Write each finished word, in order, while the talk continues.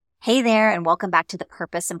Hey there, and welcome back to the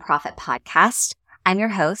Purpose and Profit Podcast. I'm your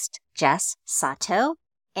host, Jess Sato,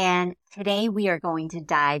 and today we are going to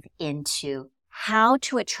dive into how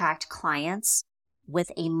to attract clients with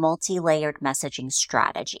a multi-layered messaging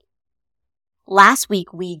strategy. Last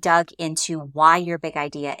week, we dug into why your big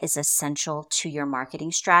idea is essential to your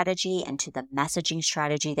marketing strategy and to the messaging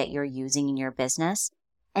strategy that you're using in your business.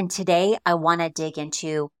 And today, I want to dig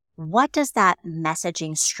into what does that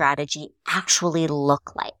messaging strategy actually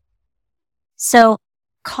look like? So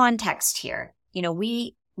context here,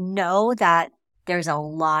 we know that there's a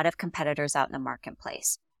lot of competitors out in the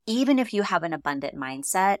marketplace. Even if you have an abundant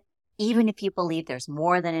mindset, even if you believe there's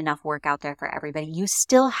more than enough work out there for everybody, you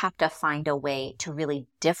still have to find a way to really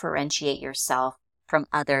differentiate yourself from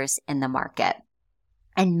others in the market.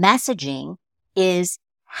 And messaging is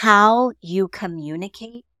how you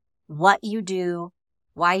communicate what you do,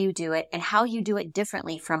 why you do it, and how you do it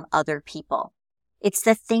differently from other people. It's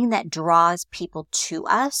the thing that draws people to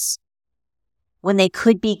us when they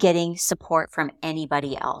could be getting support from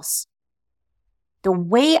anybody else. The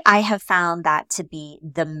way I have found that to be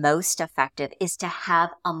the most effective is to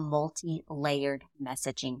have a multi-layered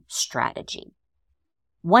messaging strategy.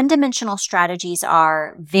 One-dimensional strategies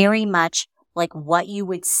are very much like what you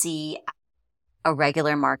would see at a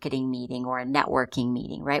regular marketing meeting or a networking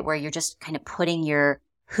meeting, right? Where you're just kind of putting your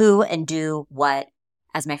who and do what,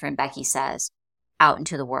 as my friend Becky says, out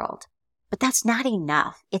into the world. But that's not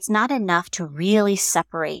enough. It's not enough to really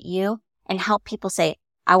separate you and help people say,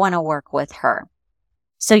 I want to work with her.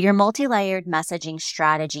 So your multi-layered messaging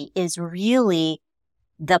strategy is really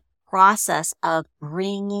the process of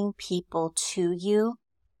bringing people to you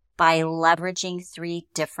by leveraging 3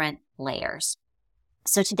 different layers.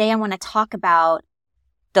 So today I want to talk about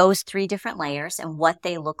those 3 different layers and what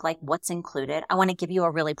they look like, what's included. I want to give you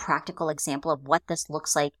a really practical example of what this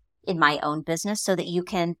looks like in my own business so that you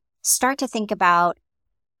can start to think about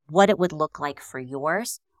what it would look like for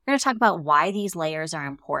yours. We're going to talk about why these layers are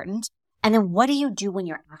important. And then what do you do when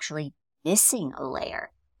you're actually missing a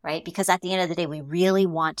layer, right? Because at the end of the day, we really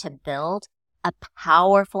want to build a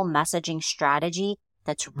powerful messaging strategy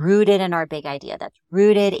that's rooted in our big idea, that's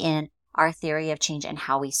rooted in our theory of change and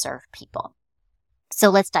how we serve people.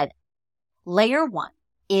 So let's dive in. Layer 1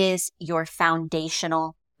 is your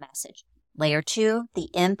foundational message. Layer 2, the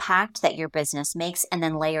impact that your business makes. And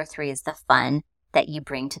then layer 3 is the fun that you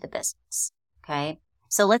bring to the business. Okay.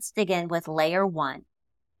 So let's dig in with layer 1.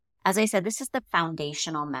 As I said, this is the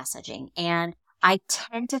foundational messaging. And I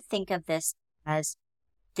tend to think of this as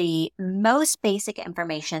the most basic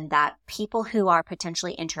information that people who are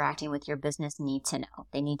potentially interacting with your business need to know.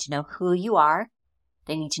 They need to know who you are.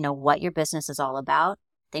 They need to know what your business is all about.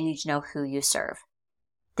 They need to know who you serve.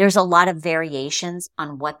 There's a lot of variations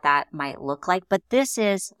on what that might look like, but this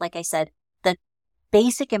is, like I said, the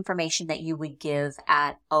basic information that you would give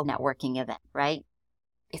at a networking event, right?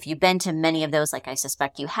 If you've been to many of those, like I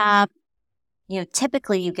suspect you have,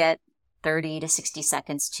 typically you get 30 to 60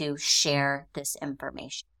 seconds to share this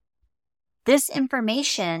information. This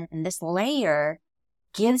information and this layer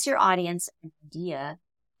gives your audience an idea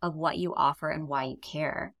of what you offer and why you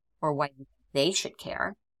care or why they should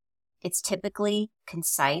care. It's typically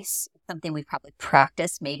concise, something we've probably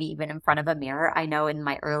practiced, maybe even in front of a mirror. I know in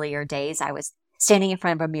my earlier days, I was standing in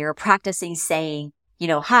front of a mirror practicing saying,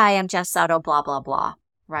 hi, I'm Jess Sato, blah, blah, blah,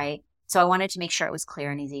 right? So I wanted to make sure it was clear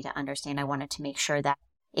and easy to understand. I wanted to make sure that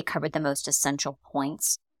it covered the most essential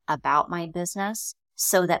points about my business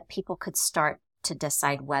so that people could start to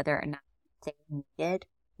decide whether or not they needed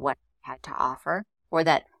what I had to offer, or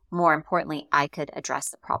that more importantly, I could address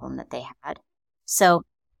the problem that they had. So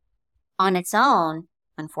on its own,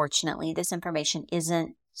 unfortunately, this information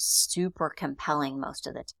isn't super compelling most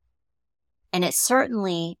of the time. And it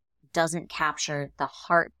certainly doesn't capture the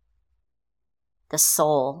heart, the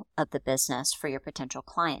soul of the business for your potential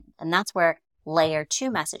client. And that's where layer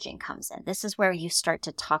 2 messaging comes in. This is where you start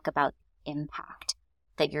to talk about impact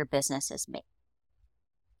that your business is making.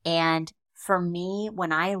 And for me,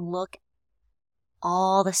 when I look at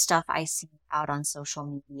all the stuff I see out on social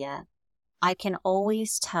media, I can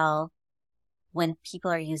always tell when people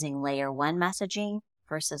are using layer 1 messaging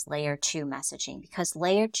versus layer 2 messaging, because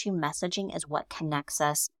layer 2 messaging is what connects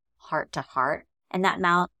us heart to heart. And that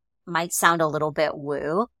might sound a little bit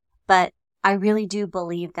woo, but I really do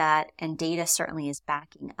believe that, and data certainly is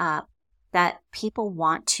backing up, that people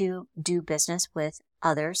want to do business with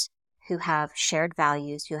others who have shared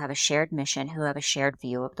values, who have a shared mission, who have a shared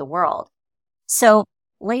view of the world. So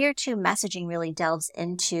layer 2 messaging really delves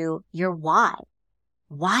into your why.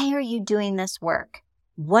 Why are you doing this work?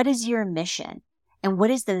 What is your mission? And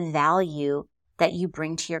what is the value that you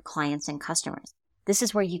bring to your clients and customers? This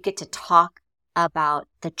is where you get to talk about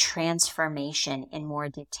the transformation in more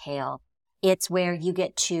detail. It's where you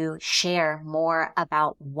get to share more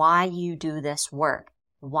about why you do this work,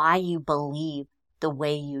 why you believe the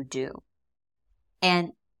way you do.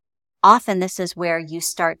 And often this is where you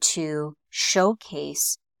start to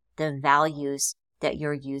showcase the values that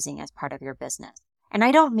you're using as part of your business. And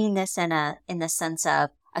I don't mean this in the sense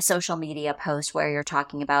of a social media post where you're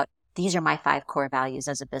talking about, these are my 5 core values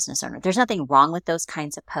as a business owner. There's nothing wrong with those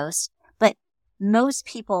kinds of posts, but most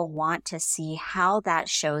people want to see how that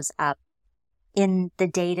shows up in the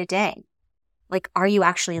day-to-day. Like, are you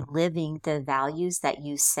actually living the values that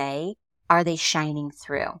you say? Are they shining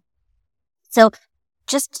through? So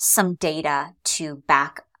just some data to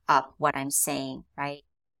back up what I'm saying, right?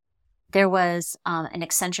 There was an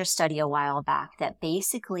Accenture study a while back that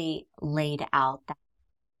basically laid out that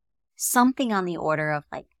something on the order of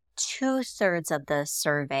like 2/3 of the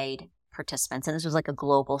surveyed participants, and this was like a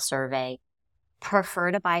global survey,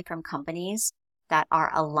 prefer to buy from companies that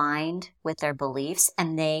are aligned with their beliefs,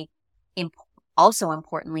 and they also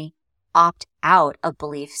importantly opt out of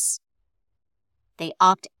beliefs. They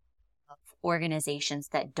opt out of organizations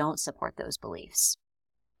that don't support those beliefs.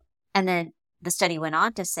 And then the study went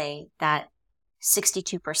on to say that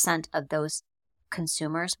 62% of those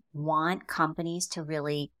consumers want companies to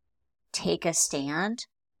really take a stand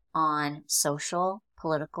on social,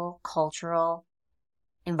 political, cultural,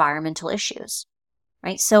 environmental issues,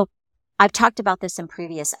 right? So I've talked about this in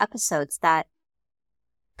previous episodes that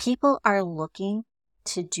people are looking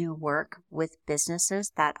to do work with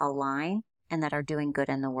businesses that align and that are doing good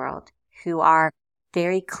in the world, who are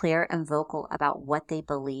very clear and vocal about what they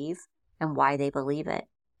believe and why they believe it.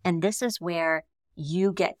 And this is where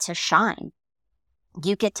you get to shine.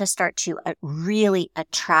 You get to start to really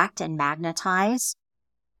attract and magnetize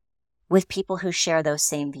with people who share those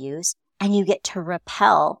same views, and you get to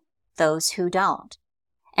repel those who don't.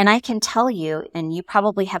 And I can tell you, and you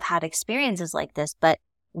probably have had experiences like this, but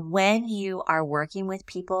when you are working with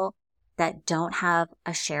people that don't have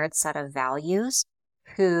a shared set of values,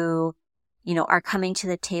 who, are coming to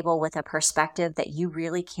the table with a perspective that you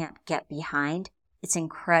really can't get behind, it's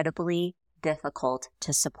incredibly difficult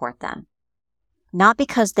to support them. Not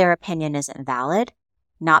because their opinion isn't valid,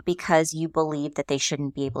 not because you believe that they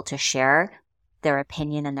shouldn't be able to share their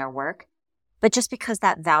opinion and their work, but just because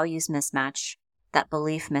that values mismatch, that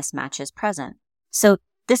belief mismatch is present. So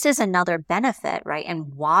this is another benefit, right?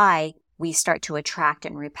 And why we start to attract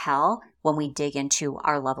and repel when we dig into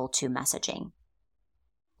our level 2 messaging.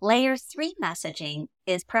 Layer 3 messaging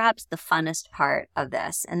is perhaps the funnest part of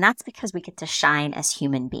this, and that's because we get to shine as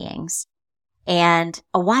human beings. And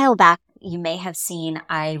a while back, you may have seen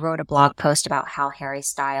I wrote a blog post about how Harry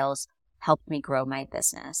Styles helped me grow my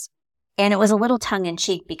business. And it was a little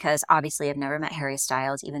tongue-in-cheek because obviously I've never met Harry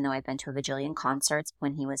Styles, even though I've been to a bajillion concerts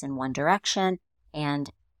when he was in One Direction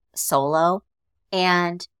and solo.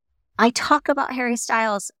 And I talk about Harry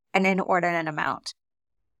Styles an inordinate amount.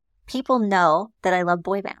 People know that I love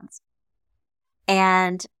boy bands.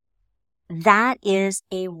 And that is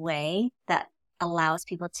a way that allows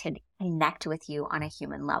people to connect with you on a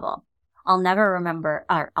human level. I'll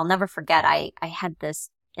never forget, I had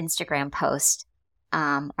this Instagram post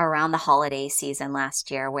around the holiday season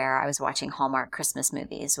last year where I was watching Hallmark Christmas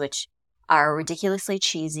movies, which are ridiculously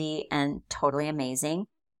cheesy and totally amazing.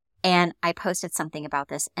 And I posted something about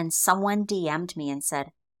this, and someone DM'd me and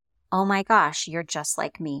said, "Oh my gosh, you're just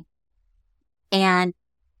like me." And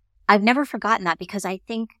I've never forgotten that, because I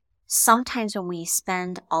think sometimes when we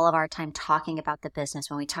spend all of our time talking about the business,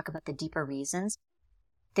 when we talk about the deeper reasons,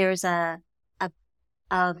 there's a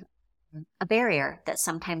barrier that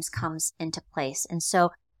sometimes comes into place. And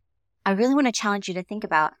so I really want to challenge you to think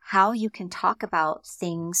about how you can talk about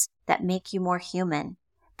things that make you more human,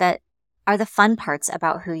 that are the fun parts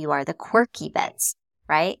about who you are, the quirky bits,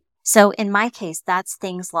 right? So in my case, that's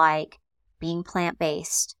things like being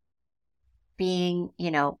plant-based, being,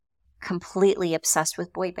 completely obsessed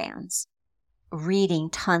with boy bands, reading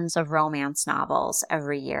tons of romance novels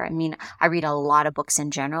every year. I mean, I read a lot of books in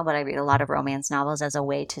general, but I read a lot of romance novels as a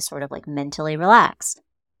way to sort of like mentally relax.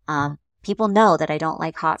 People know that I don't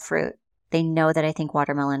like hot fruit. They know that I think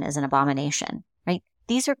watermelon is an abomination, right?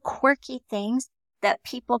 These are quirky things that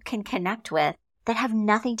people can connect with that have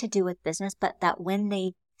nothing to do with business, but that when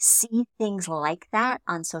they see things like that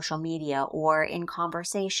on social media or in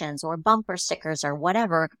conversations or bumper stickers or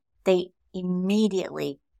whatever, they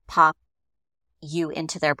immediately pop you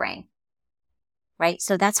into their brain, right?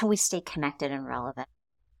 So that's how we stay connected and relevant.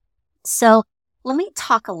 So let me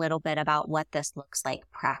talk a little bit about what this looks like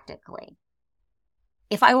practically.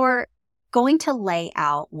 If I were going to lay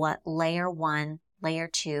out what layer 1 layer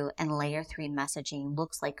 2, and layer 3 messaging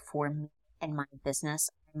looks like for me and my business,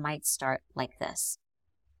 I might start like this.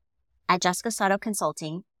 At Jessica Sato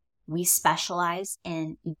Consulting, we specialize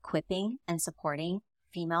in equipping and supporting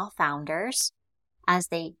female founders as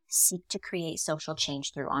they seek to create social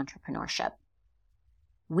change through entrepreneurship.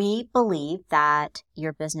 We believe that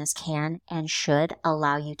your business can and should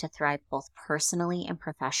allow you to thrive both personally and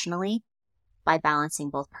professionally by balancing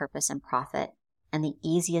both purpose and profit. And the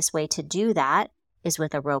easiest way to do that is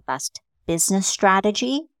with a robust business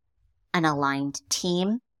strategy, an aligned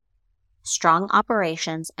team, strong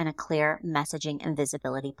operations, and a clear messaging and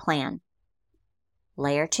visibility plan.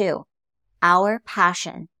 Layer 2, our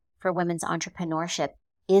passion for women's entrepreneurship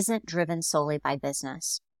isn't driven solely by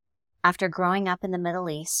business. After growing up in the Middle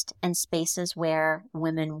East and spaces where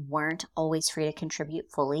women weren't always free to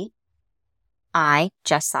contribute fully, I,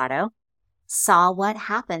 Jess Sato, saw what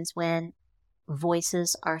happens when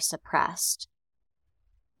voices are suppressed.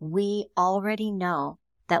 We already know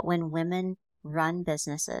that when women run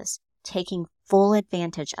businesses, taking full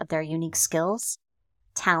advantage of their unique skills,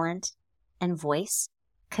 talent, and voice,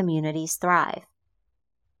 communities thrive.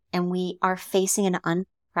 And we are facing an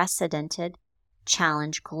unprecedented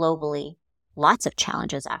challenge globally, lots of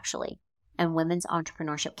challenges actually, and women's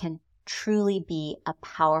entrepreneurship can truly be a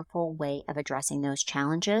powerful way of addressing those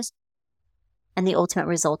challenges. And the ultimate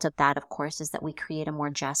result of that, of course, is that we create a more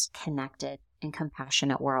just, connected, and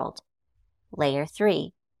compassionate world. Layer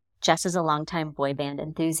 3, Jess is a longtime boy band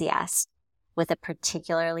enthusiast with a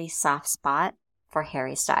particularly soft spot for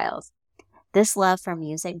Harry Styles. This love for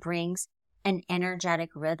music brings an energetic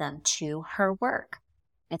rhythm to her work.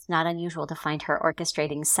 It's not unusual to find her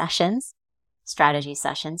orchestrating strategy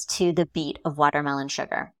sessions, to the beat of Watermelon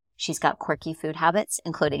Sugar. She's got quirky food habits,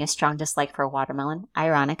 including a strong dislike for watermelon,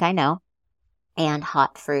 ironic, I know, and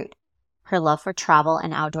hot fruit. Her love for travel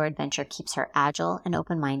and outdoor adventure keeps her agile and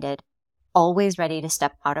open-minded, always ready to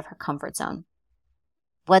step out of her comfort zone.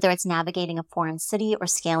 Whether it's navigating a foreign city or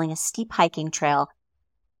scaling a steep hiking trail,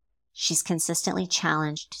 she's consistently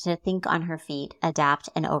challenged to think on her feet, adapt,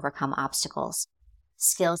 and overcome obstacles.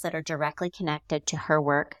 Skills that are directly connected to her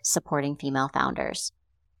work supporting female founders.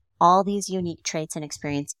 All these unique traits and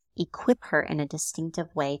experience equip her in a distinctive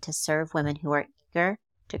way to serve women who are eager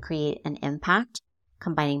to create an impact,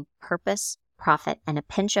 combining purpose, profit, and a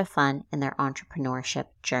pinch of fun in their entrepreneurship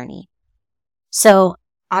journey. So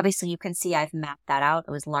obviously you can see I've mapped that out.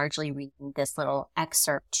 I was largely reading this little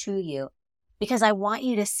excerpt to you because I want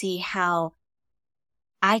you to see how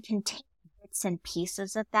I can take bits and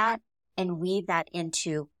pieces of that and weave that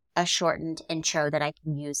into a shortened intro that I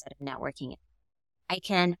can use at a networking. I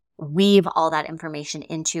can weave all that information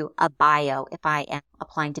into a bio if I am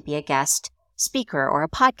applying to be a guest speaker or a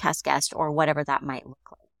podcast guest or whatever that might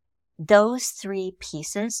look like. Those 3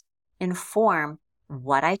 pieces inform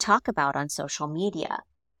what I talk about on social media.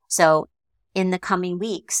 So in the coming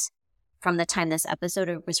weeks, from the time this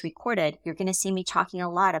episode was recorded, you're going to see me talking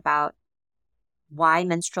a lot about why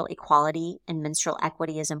menstrual equality and menstrual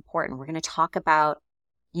equity is important. We're going to talk about,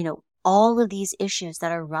 all of these issues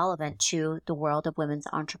that are relevant to the world of women's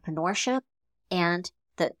entrepreneurship and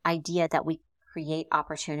the idea that we create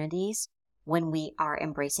opportunities when we are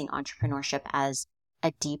embracing entrepreneurship as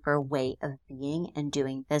a deeper way of being and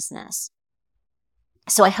doing business.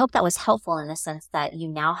 So I hope that was helpful in the sense that you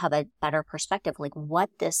now have a better perspective, like what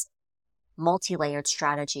this multi-layered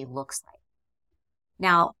strategy looks like.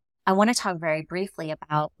 Now, I want to talk very briefly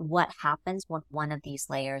about what happens when one of these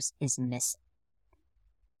layers is missing.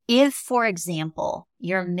 If, for example,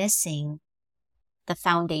 you're missing the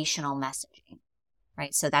foundational messaging,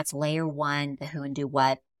 right? So that's layer 1, the who and do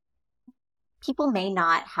what. People may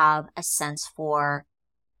not have a sense for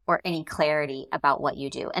or any clarity about what you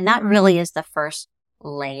do. And that really is the first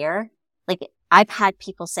layer. Like I've had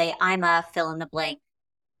people say, I'm a fill in the blank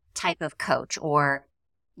type of coach, or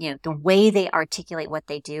the way they articulate what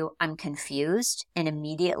they do, I'm confused. And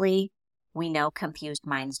immediately we know confused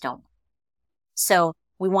minds don't. So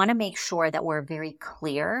we want to make sure that we're very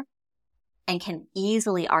clear and can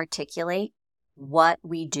easily articulate what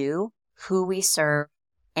we do, who we serve,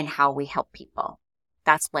 and how we help people.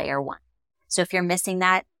 That's layer 1. So if you're missing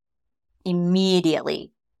that,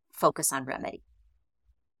 immediately focus on remedy.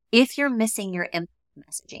 If you're missing your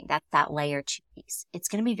messaging, that's that layer 2 piece. It's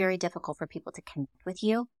going to be very difficult for people to connect with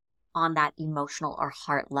you on that emotional or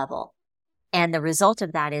heart level. And the result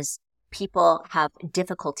of that is people have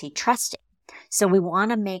difficulty trusting. So we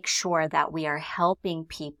want to make sure that we are helping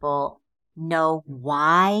people know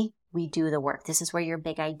why we do the work. This is where your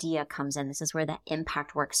big idea comes in. This is where the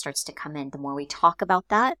impact work starts to come in. The more we talk about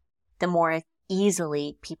that, the more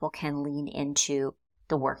easily people can lean into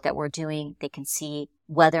the work that we're doing. They can see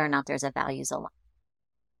whether or not there's a values alignment.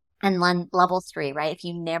 And then level 3, right? If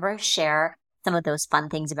you never share some of those fun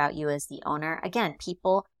things about you as the owner, again,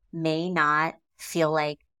 people may not feel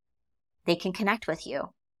like they can connect with you.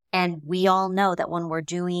 And we all know that when we're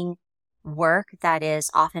doing work that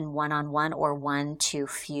is often one-on-one or one to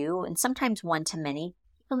few, and sometimes one to many,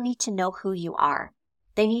 people need to know who you are.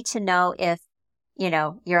 They need to know if,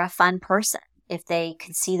 you're a fun person, if they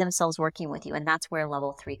can see themselves working with you. And that's where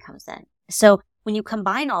level 3 comes in. So when you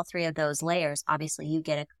combine all 3 of those layers, obviously you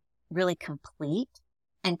get a really complete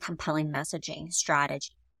and compelling messaging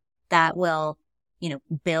strategy that will,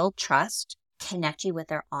 build trust, connect you with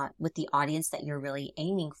the audience that you're really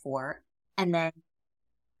aiming for, and then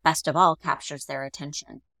best of all, captures their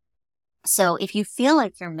attention. So if you feel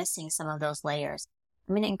like you're missing some of those layers,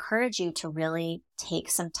 I'm going to encourage you to really take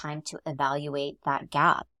some time to evaluate that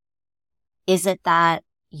gap. Is it that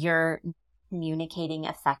you're communicating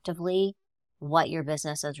effectively what your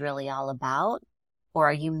business is really all about? Or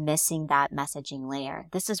are you missing that messaging layer?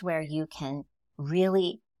 This is where you can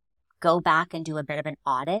really go back and do a bit of an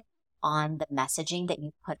audit on the messaging that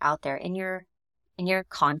you put out there in your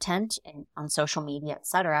content and on social media,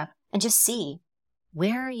 etc., and just see,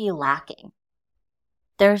 where are you lacking?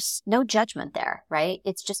 There's no judgment there, right?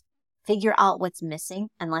 It's just figure out what's missing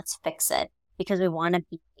and let's fix it, because we want to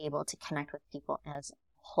be able to connect with people as a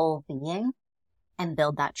whole being and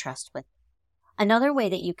build that trust with them. Another way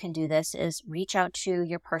that you can do this is reach out to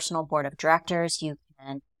your personal board of directors. You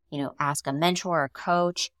can, ask a mentor or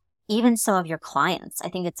coach, even some of your clients. I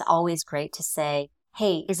think it's always great to say,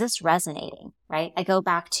 hey, is this resonating, right? I go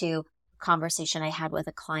back to a conversation I had with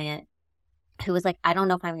a client who was like, I don't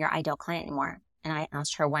know if I'm your ideal client anymore. And I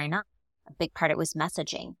asked her, why not? A big part of it was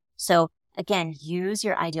messaging. So again, use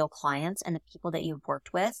your ideal clients and the people that you've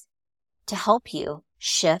worked with to help you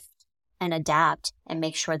shift and adapt and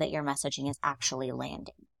make sure that your messaging is actually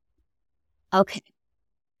landing. Okay.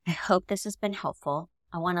 I hope this has been helpful.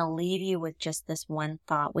 I want to leave you with just this one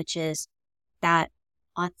thought, which is that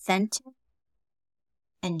authentic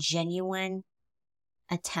and genuine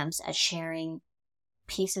attempts at sharing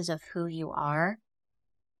pieces of who you are,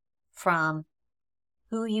 from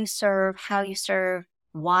who you serve, how you serve,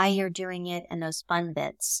 why you're doing it, and those fun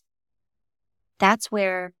bits. That's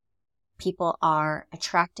where people are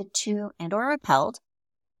attracted to and or repelled,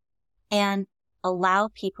 and allow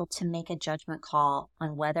people to make a judgment call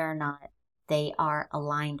on whether or not they are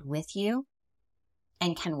aligned with you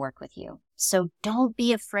and can work with you. So don't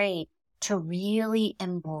be afraid to really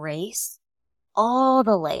embrace all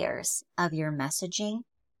the layers of your messaging.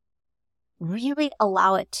 Really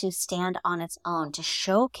allow it to stand on its own, to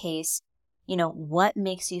showcase, what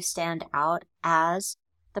makes you stand out as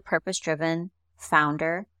the purpose-driven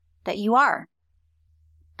founder that you are.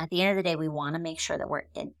 At the end of the day, we want to make sure that we're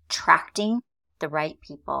attracting the right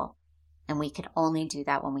people. And we can only do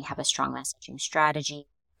that when we have a strong messaging strategy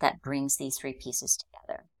that brings these 3 pieces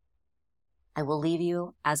together. I will leave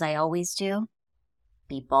you, as I always do,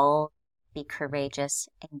 be bold, be courageous,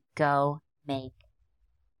 and go make